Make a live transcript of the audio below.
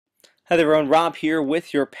Hi there everyone, Rob here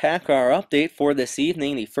with your Pakhar update for this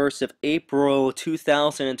evening, the 1st of April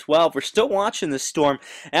 2012. We're still watching the storm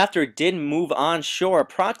after it did move onshore,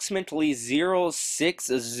 approximately 06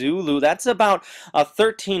 Zulu. That's about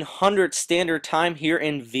 1300 standard time here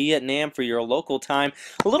in Vietnam for your local time.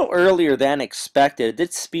 A little earlier than expected. It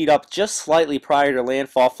did speed up just slightly prior to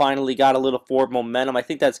landfall, finally got a little forward momentum. I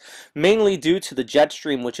think that's mainly due to the jet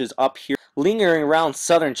stream, which is up here lingering around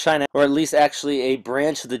southern China, or at least actually a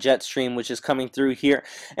branch of the jet stream which is coming through here,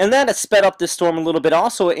 and that has sped up this storm a little bit,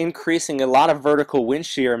 also increasing a lot of vertical wind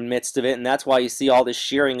shear in the midst of it, and that's why you see all this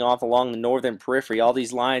shearing off along the northern periphery, all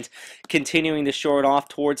these lines continuing to shore it off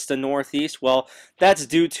towards the northeast. Well, that's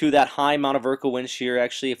due to that high amount of vertical wind shear.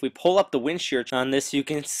 Actually, if we pull up the wind shear on this, you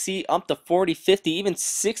can see up to 40, 50, even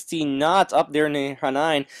 60 knots up there near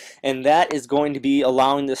Hanoi, and that is going to be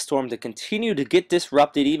allowing this storm to continue to get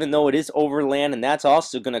disrupted, even though it is overland, and that's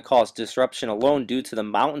also going to cause disruption alone due to the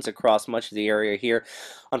mountains across much of the area here.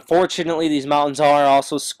 Unfortunately, these mountains are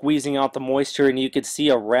also squeezing out the moisture, and you can see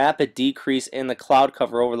a rapid decrease in the cloud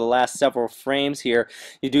cover over the last several frames here.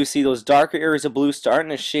 You do see those darker areas of blue starting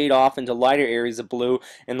to shade off into lighter areas of blue,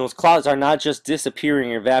 and those clouds are not just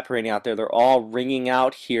disappearing or evaporating out there, they're all ringing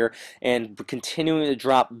out here and continuing to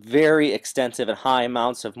drop very extensive and high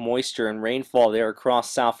amounts of moisture and rainfall there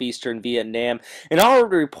across southeastern Vietnam. And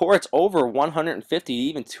already reports over 150,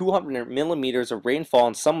 even 200 millimeters of rainfall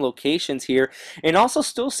in some locations here, and also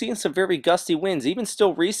still seeing some very gusty winds. Even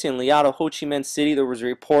still recently out of Ho Chi Minh City, there was a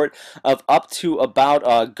report of up to about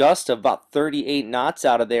a gust of about 38 knots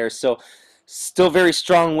out of there. So still very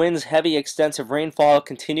strong winds, heavy extensive rainfall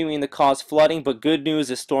continuing to cause flooding, but good news,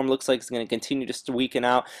 this storm looks like it's going to continue to weaken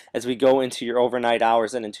out as we go into your overnight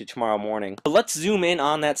hours and into tomorrow morning. But let's zoom in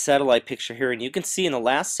on that satellite picture here, and you can see in the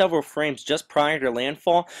last several frames just prior to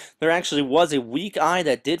landfall, there actually was a weak eye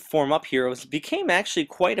that did form up here. It became actually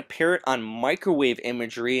quite apparent on microwave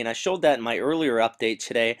imagery, and I showed that in my earlier update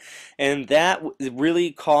today, and that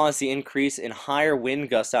really caused the increase in higher wind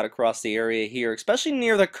gusts out across the area here, especially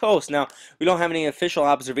near the coast. Now, we don't have any official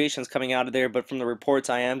observations coming out of there, but from the reports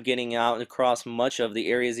I am getting out across much of the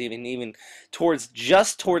areas, even towards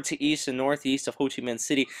the east and northeast of Ho Chi Minh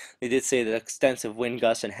City, they did say that extensive wind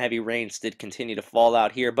gusts and heavy rains did continue to fall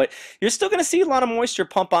out here. But you're still going to see a lot of moisture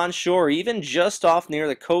pump onshore, even just off near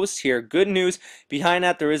the coast here. Good news, behind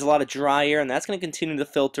that there is a lot of dry air, and that's going to continue to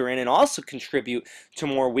filter in and also contribute to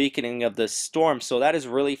more weakening of the storm. So that is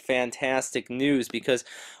really fantastic news, because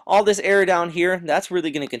all this air down here, that's really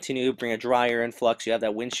going to continue to bring a dry air influx. You have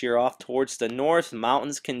that wind shear off towards the north,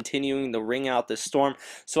 mountains continuing to ring out this storm.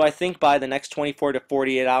 So I think by the next 24 to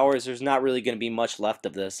 48 hours, there's not really going to be much left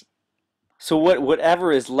of this. So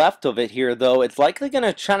whatever is left of it here, though, it's likely going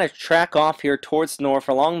to try to track off here towards north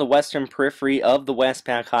along the western periphery of the West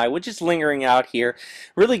Pakhar, which is lingering out here,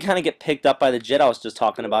 really kind of get picked up by the jet I was just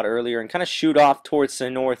talking about earlier and kind of shoot off towards the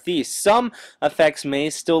northeast. Some effects may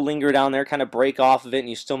still linger down there, kind of break off of it, and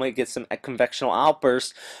you still might get some convectional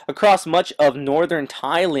outbursts across much of northern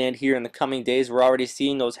Thailand here in the coming days. We're already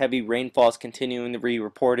seeing those heavy rainfalls continuing to be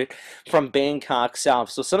reported from Bangkok south.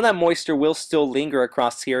 So some of that moisture will still linger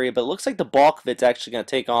across the area, but it looks like the bulk of it's actually going to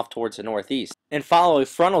take off towards the northeast and follow a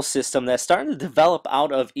frontal system that's starting to develop out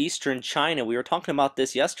of eastern China. We were talking about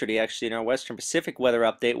this yesterday actually in our Western Pacific weather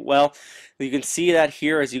update. Well, you can see that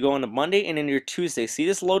here as you go into Monday and into your Tuesday. See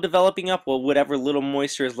this low developing up? Well, whatever little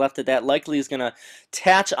moisture is left of that likely is going to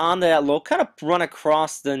attach onto that low, kind of run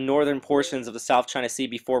across the northern portions of the South China Sea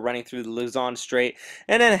before running through the Luzon Strait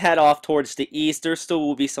and then head off towards the east. There still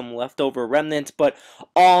will be some leftover remnants, but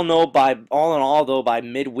all in all though, by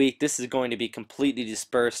midweek this is going to be completely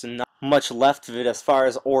dispersed and not much left of it as far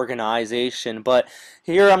as organization. But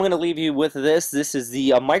here I'm going to leave you with this. This is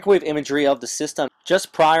the microwave imagery of the system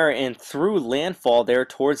just prior and through landfall there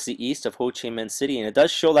towards the east of Ho Chi Minh City, and it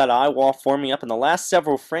does show that eye wall forming up in the last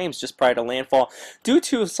several frames just prior to landfall due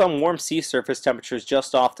to some warm sea surface temperatures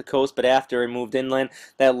just off the coast, but after it moved inland,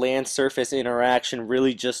 that land surface interaction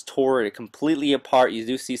really just tore it completely apart. You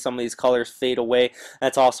do see some of these colors fade away.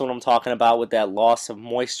 That's also what I'm talking about with that loss of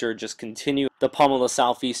moisture just continue to pummel the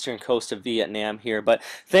southeastern coast of Vietnam here. But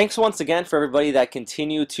thanks once again for everybody that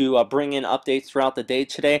continue to bring in updates throughout the day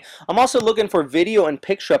today. I'm also looking for video and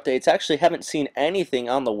picture updates. I actually haven't seen anything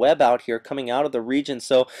on the web out here coming out of the region,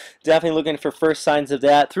 so definitely looking for first signs of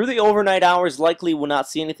that. Through the overnight hours, likely will not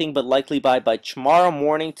see anything, but likely by tomorrow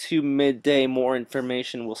morning to midday, more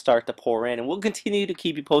information will start to pour in, and we'll continue to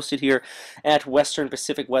keep you posted here at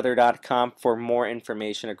westernpacificweather.com for more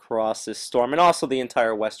information across this storm and also the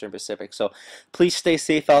entire Western Pacific. So please stay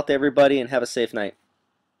safe out there, everybody, and have a safe night.